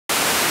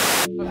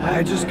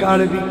I just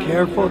gotta be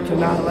careful to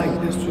not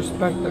like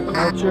disrespect the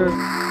culture.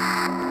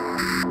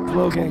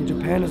 Flow gang,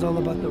 Japan is all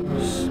about the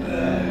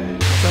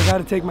respect. So I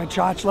gotta take my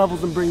chotch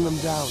levels and bring them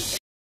down.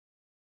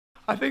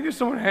 I think there's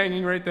someone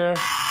hanging right there.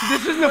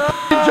 This isn't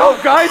a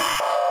joke, guys!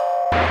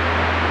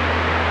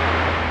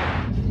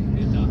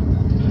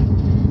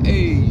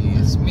 Hey,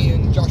 it's me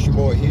and Joshua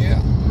Boy here.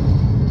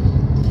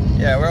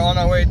 Yeah, we're on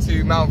our way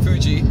to Mount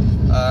Fuji.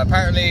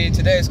 Apparently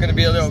today is going to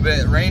be a little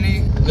bit rainy,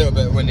 a little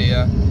bit windy,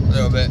 a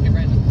little bit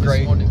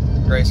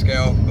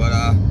grayscale, but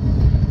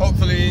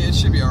hopefully it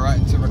should be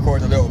alright to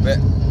record a little bit.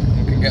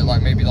 We can get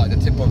like maybe like the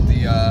tip of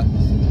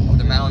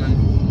the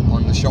mountain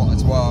on the shot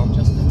as well.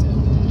 Just the tip.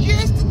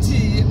 Just the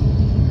tip.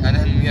 And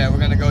then yeah, we're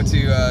going to go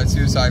to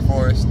Suicide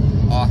Forest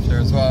after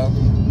as well,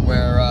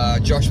 where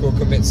Josh will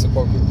commit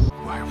seppuku.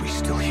 Why are we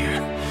still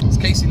here? It's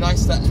Casey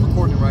Neistat's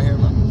recording right here,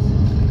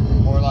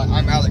 man. Or like,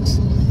 I'm Alex.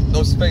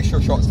 Those facial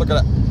shots, look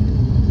at that.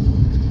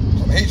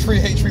 From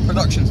𝘓𝘧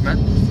Productions, man.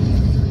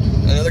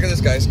 And then look at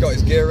this guy, he's got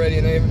his gear ready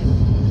and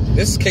everything.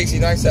 This is Casey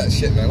Neistat's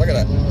shit, man. Look at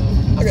that.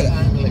 Look at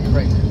that.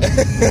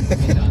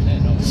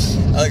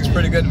 That looks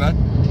pretty good, man.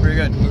 Pretty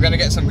good. We're gonna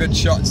get some good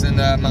shots in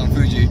Mount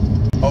Fuji,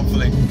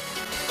 hopefully.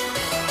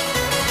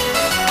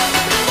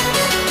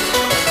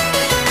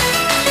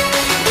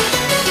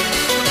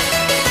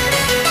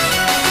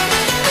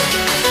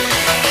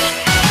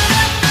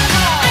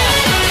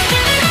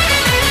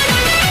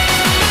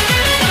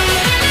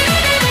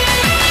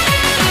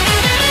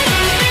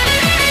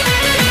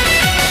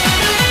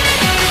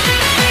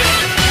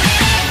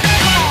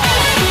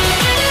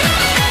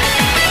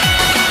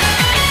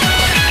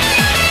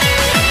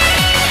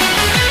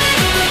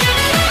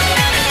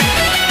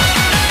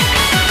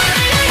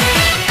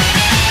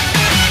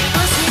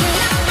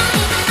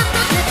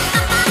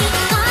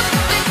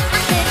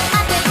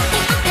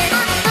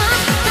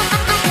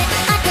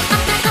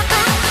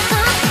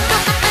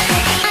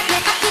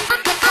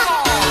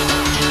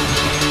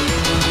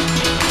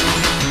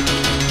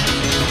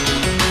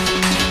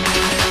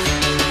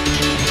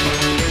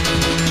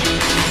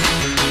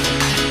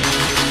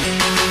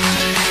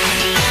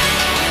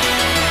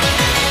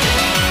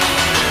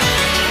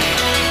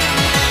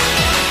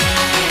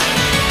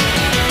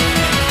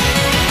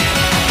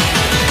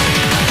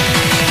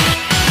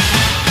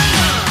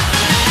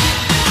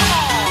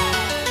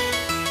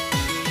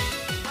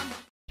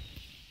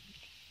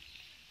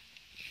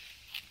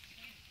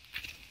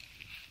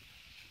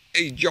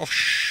 Hey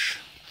Josh,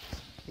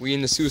 we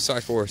in the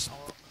Suicide Forest.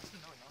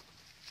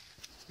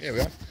 Yeah, we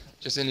are.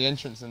 Just in the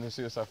entrance in the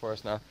Suicide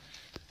Forest now.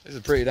 This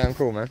is pretty damn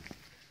cool, man.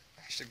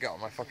 I should get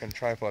on my fucking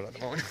tripod at the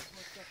moment.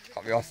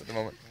 Can't be asked at the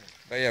moment.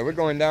 But yeah, we're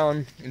going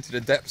down into the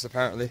depths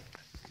apparently.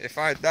 If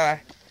I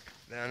die,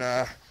 then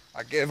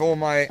I give all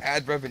my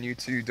ad revenue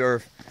to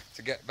𝘗𝘀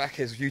to get back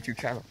his YouTube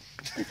channel.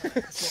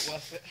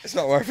 It's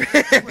not worth it.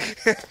 It's not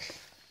worth it.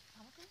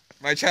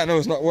 My channel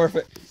is not worth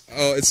it.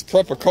 Oh, it's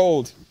proper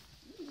cold.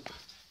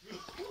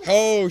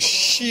 Oh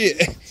shit,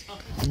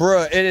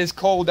 bruh, it is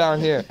cold down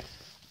here.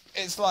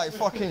 It's like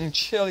fucking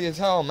chilly as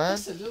hell, man.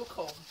 It's a little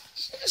cold.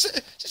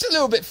 Just a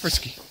little bit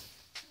frisky.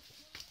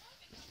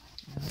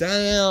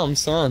 Damn,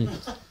 son.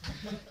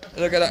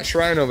 Look at that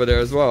shrine over there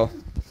as well.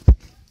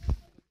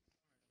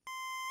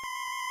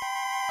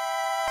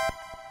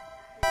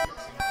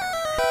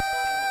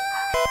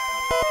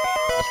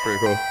 That's pretty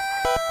cool.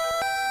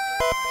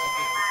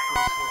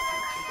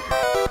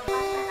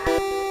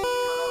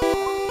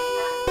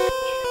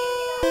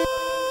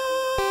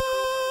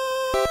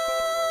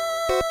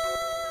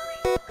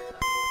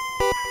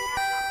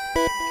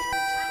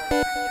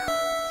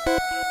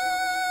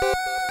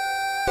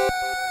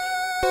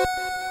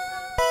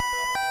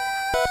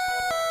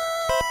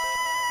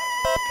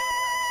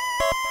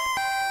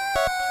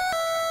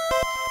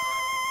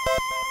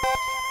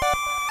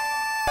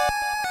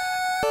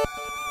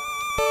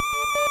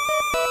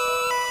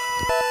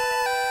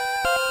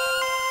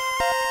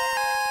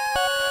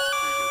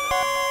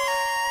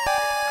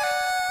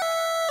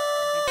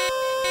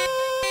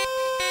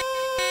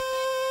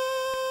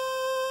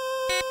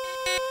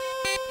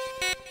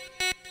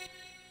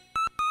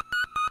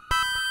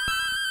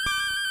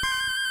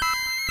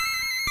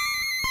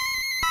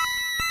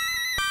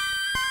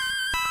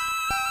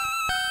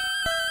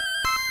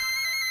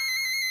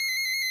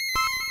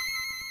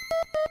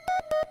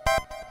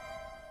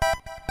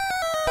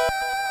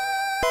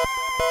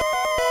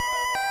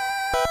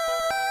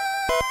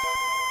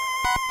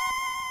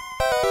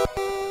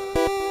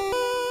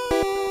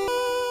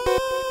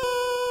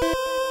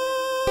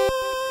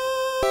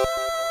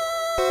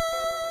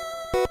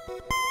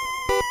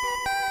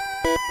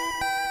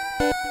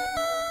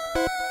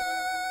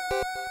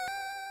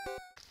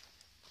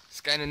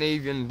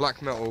 Scandinavian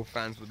black metal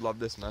fans would love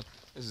this, man.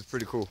 This is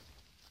pretty cool.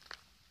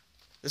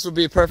 This would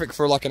be perfect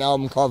for like an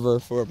album cover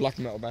for a black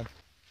metal band.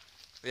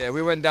 But yeah,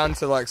 we went down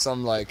to like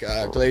some like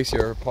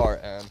glacier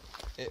part and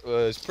it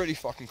was pretty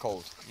fucking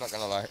cold, not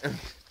gonna lie.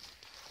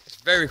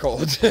 It's very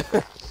cold.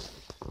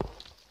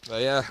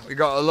 But yeah, we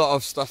got a lot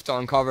of stuff to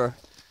uncover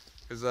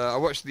because I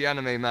watched the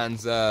Anime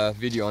Man's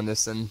video on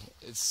this and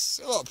it's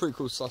a lot of pretty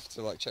cool stuff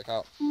to like check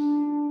out.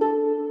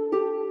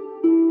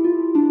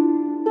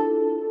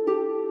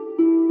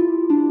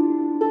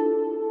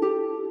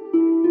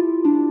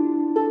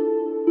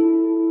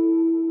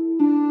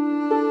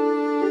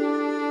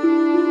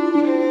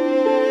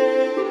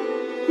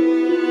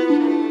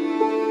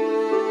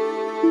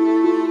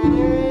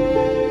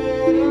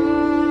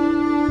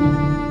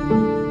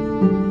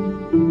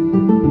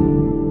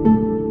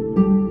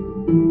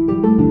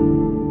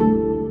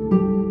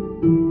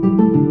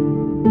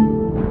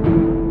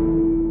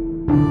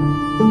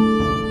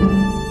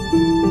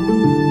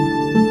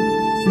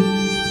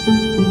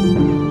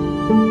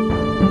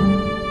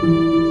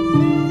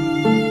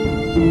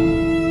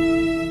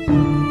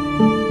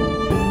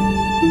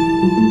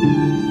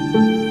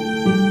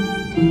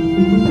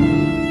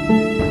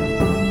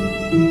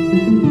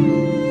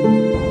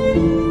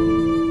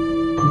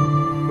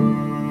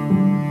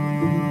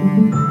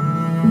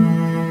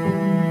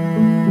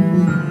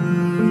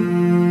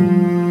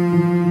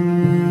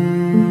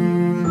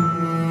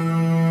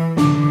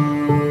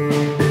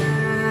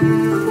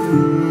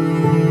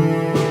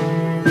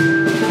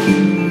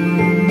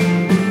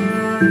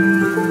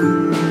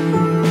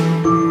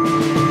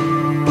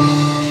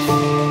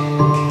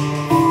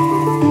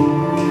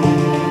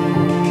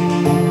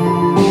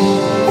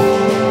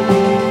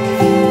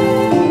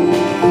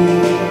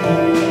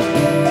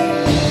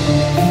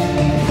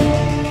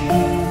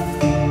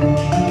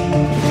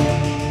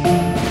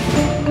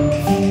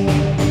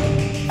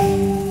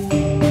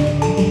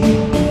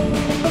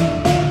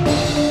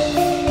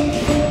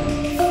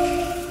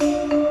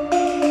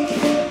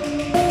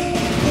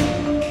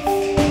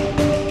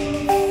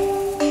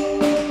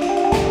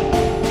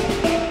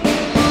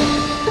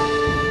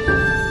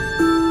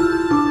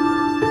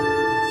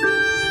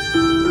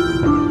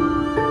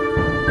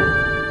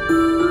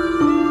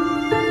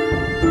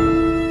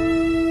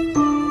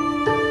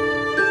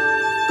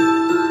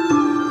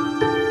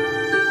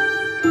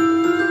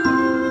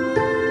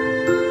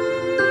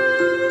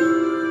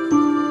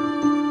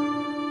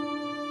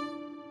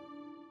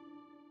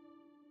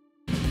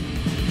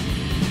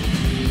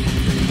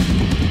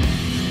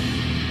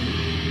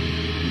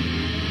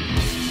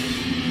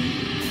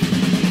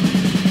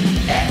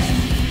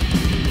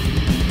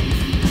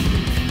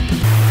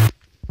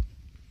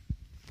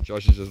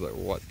 Josh is just like,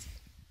 what?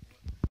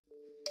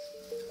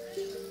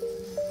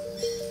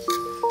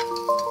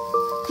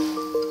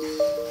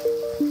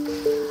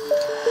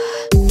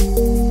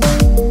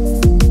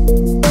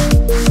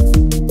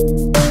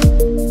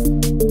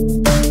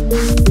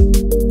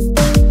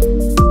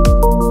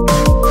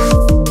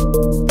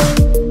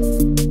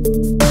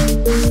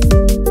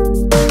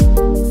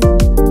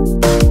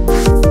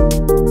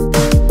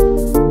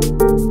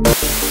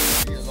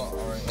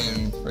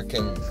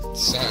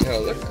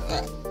 Sandhill, look at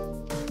that.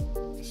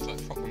 It's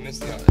like proper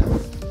misty out there.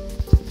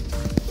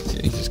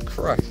 Jesus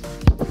Christ.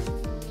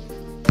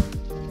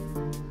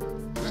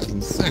 That's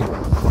insane.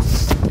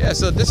 Yeah,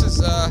 so this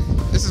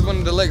is one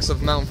of the lakes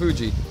of Mount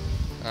Fuji.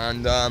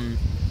 And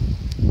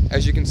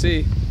as you can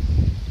see,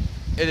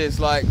 it is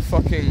like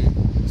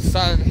fucking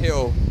Silent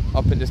Hill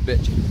up in this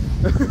bitch.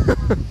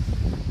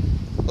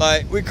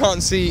 Like, we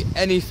can't see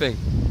anything.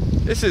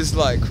 This is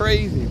like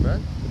crazy, man.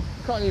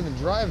 You can't even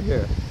drive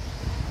here.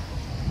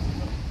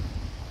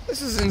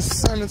 This is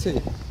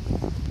insanity.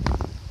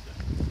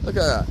 Look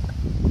at that.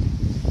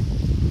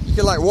 You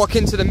can like walk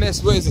into the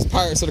mist. What is this,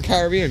 Pirates of the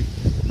Caribbean?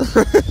 Look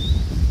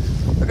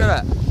at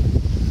that.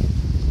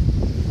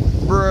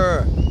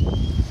 Bruh.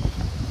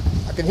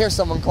 I can hear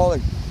someone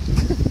calling.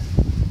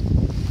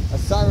 A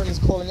siren is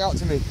calling out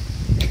to me.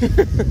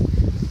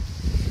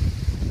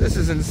 This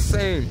is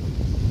insane.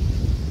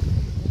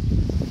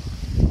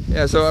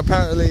 Yeah, so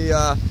apparently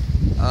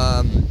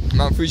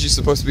Mount Fuji is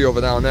supposed to be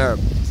over down there.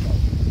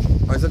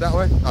 Oh, is it that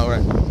way? Oh,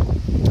 right.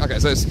 Okay,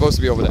 so it's supposed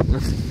to be over there.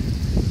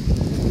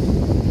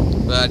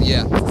 But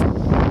yeah,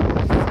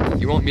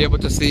 you won't be able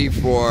to see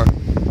for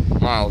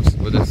miles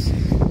with this.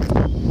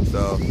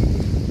 So,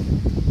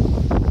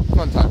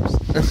 fun times.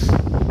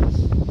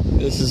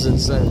 This is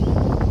insane.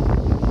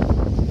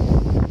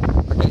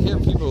 I can hear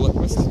people like,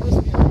 what's this?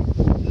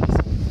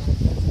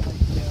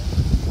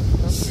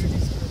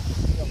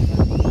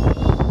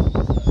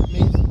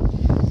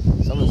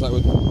 Someone's like,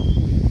 what?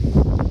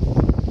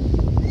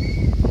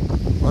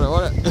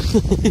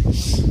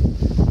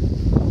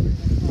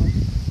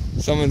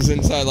 Someone's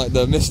inside like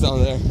the mist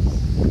down there.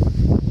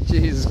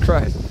 Jesus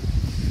Christ.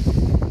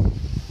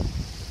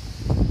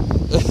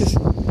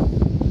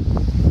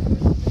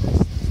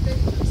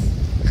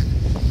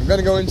 I'm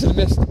gonna go into the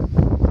mist.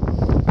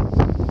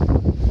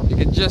 You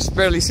can just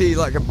barely see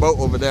like a boat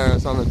over there or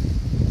something.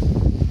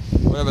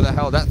 Whatever the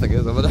hell that thing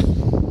is over there.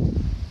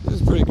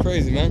 This is pretty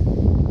crazy, man.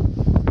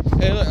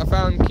 Hey look, I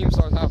found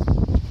Keemstar's house.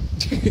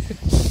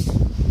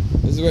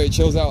 This is where he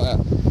chills out at.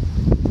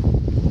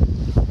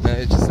 And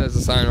it just says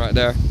the sign right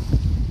there.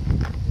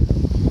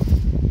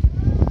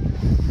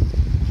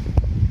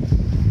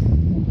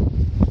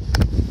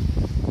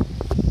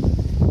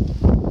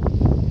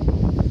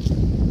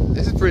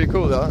 This is pretty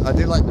cool though. I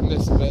do like the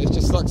mist, but it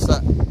just sucks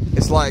that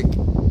it's like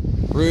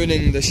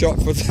ruining the shot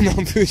for the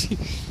Mount Fuji.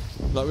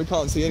 Like, we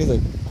can't see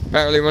anything.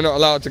 Apparently we're not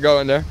allowed to go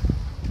in there.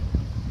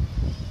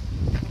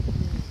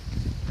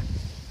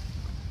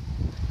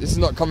 This is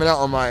not coming out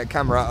on my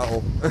camera at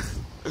all.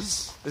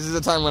 This is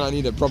the time when I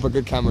need a proper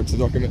good camera to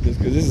document this,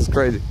 because this is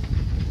crazy.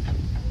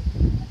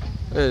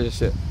 Look at this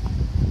shit.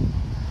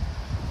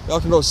 Y'all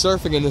can go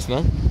surfing in this,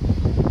 man.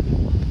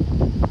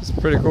 It's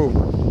pretty cool.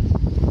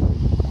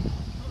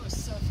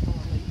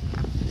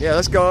 Yeah,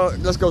 let's go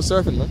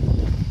surfing, man.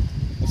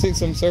 I've seen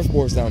some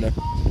surfboards down there.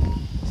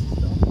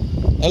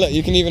 Oh look,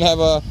 you can even have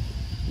a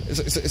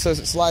it's a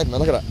slide, man.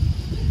 Look at that.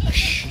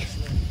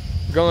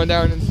 Going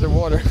down into the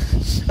water.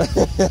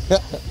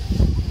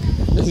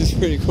 This is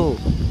pretty cool.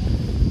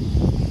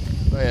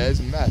 Oh yeah, it's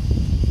mad.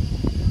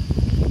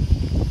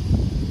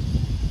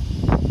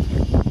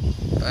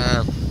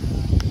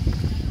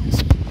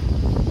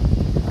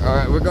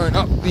 Alright, we're going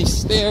up these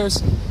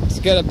stairs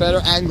to get a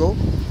better angle,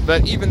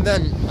 but even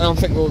then, I don't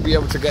think we'll be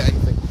able to get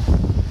anything.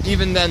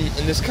 Even then,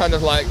 in this kind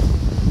of like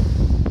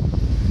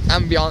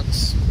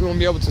ambiance, we won't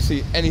be able to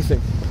see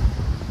anything.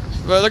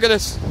 But look at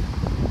this.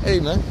 Hey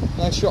man,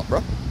 nice shot,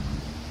 bro.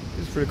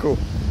 This is pretty cool.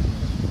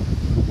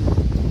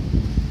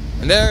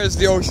 And there is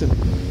the ocean,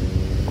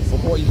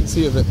 from what you can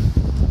see of it.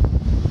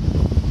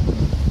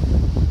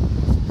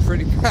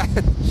 Pretty bad.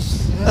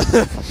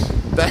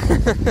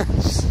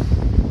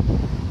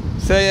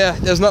 So yeah,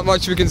 there's not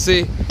much we can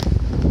see.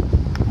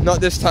 Not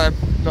this time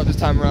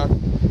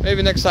around.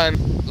 Maybe next time.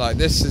 Like,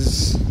 this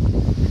is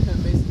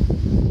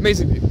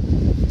amazing view.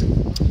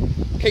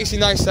 𝘗𝘢𝘕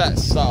𝘗𝘢𝘕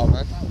style,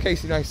 man.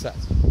 𝘗𝘢𝘕 𝘗𝘢𝘕.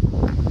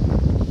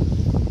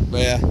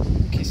 But yeah.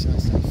 𝘗𝘢𝘕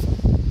𝘗𝘢𝘕.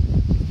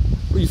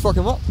 What, you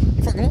fucking what?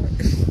 You fucking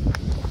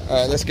what?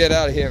 Alright, let's get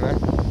out of here, man.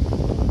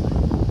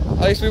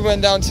 At least we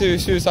went down to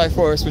Suicide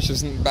Forest, which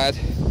isn't bad.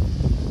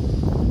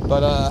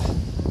 But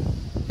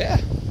yeah.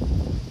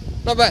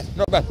 Not bad,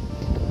 not bad.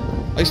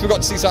 At least we got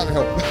to see Silent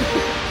Hill.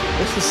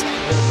 What's the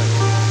Silent Hill, man?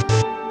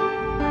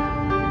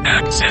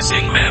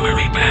 Accessing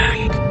memory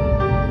bank.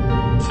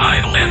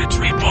 Final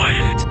entry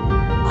point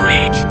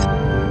reached.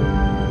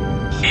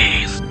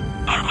 These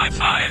are my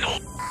final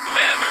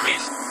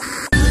memories.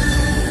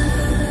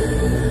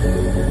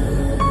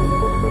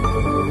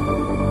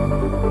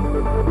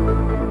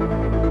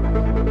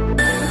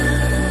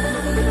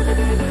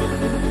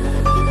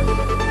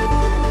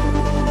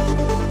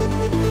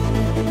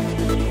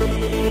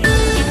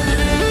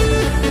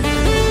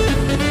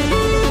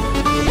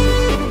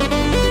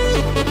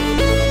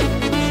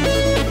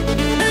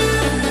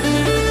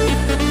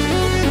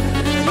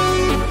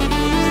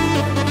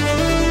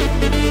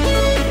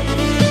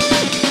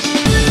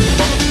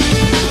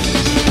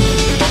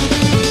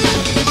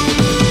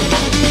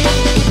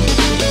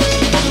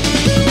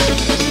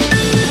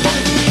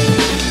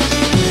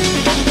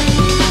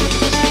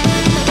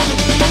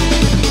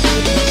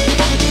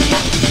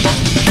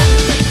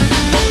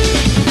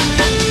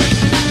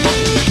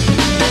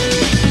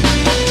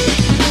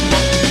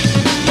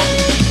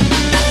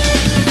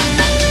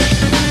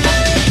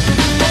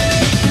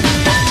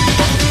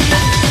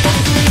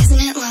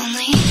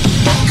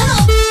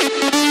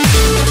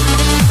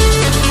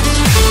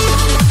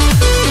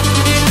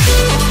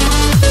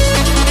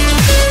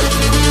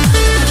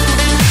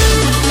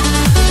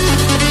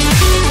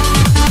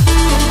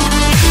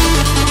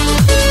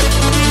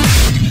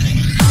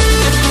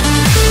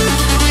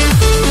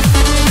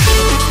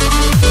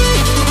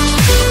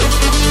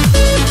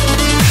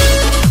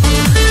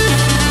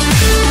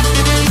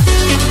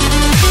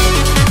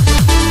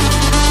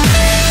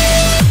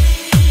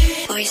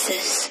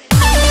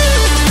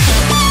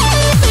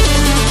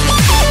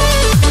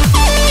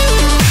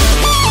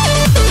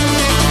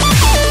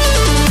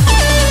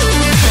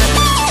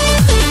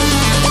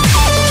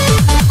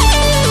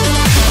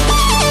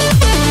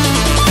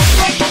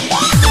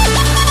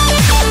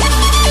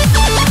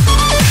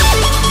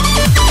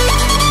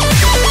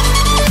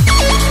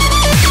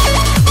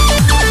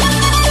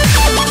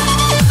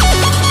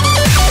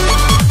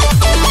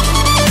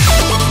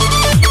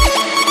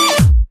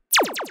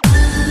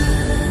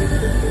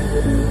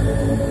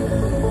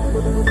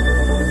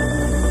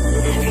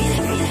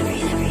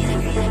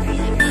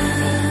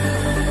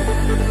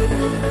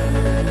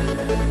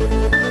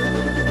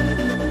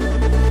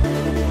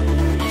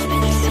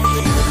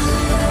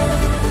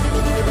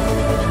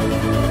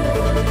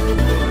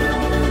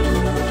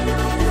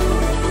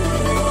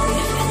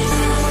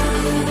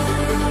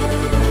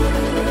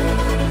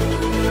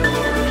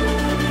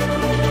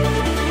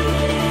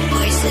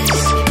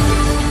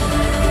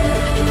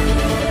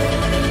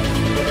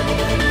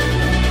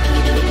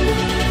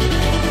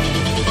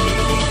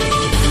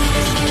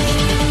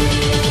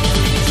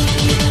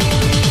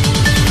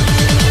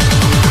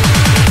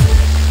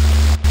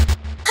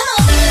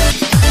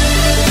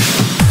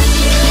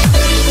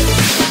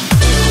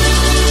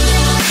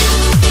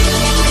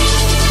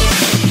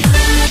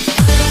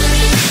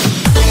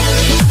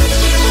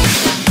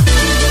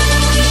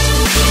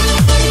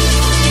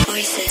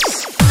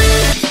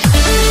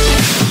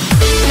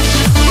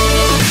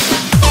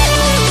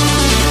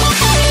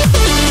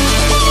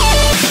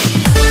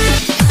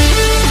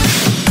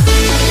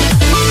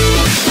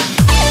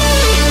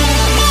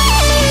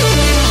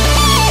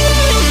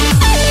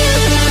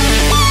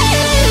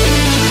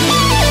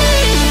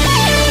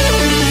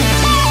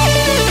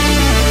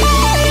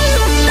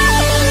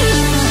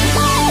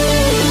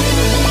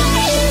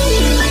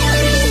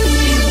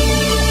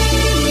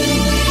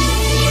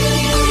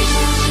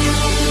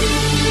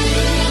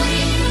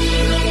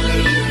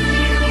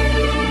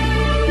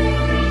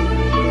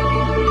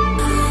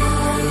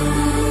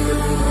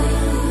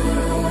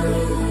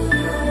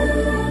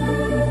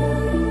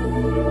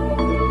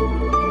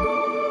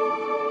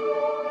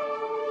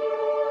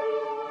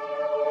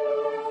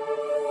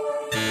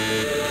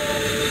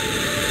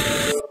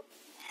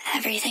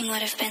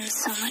 have been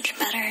so much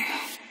better.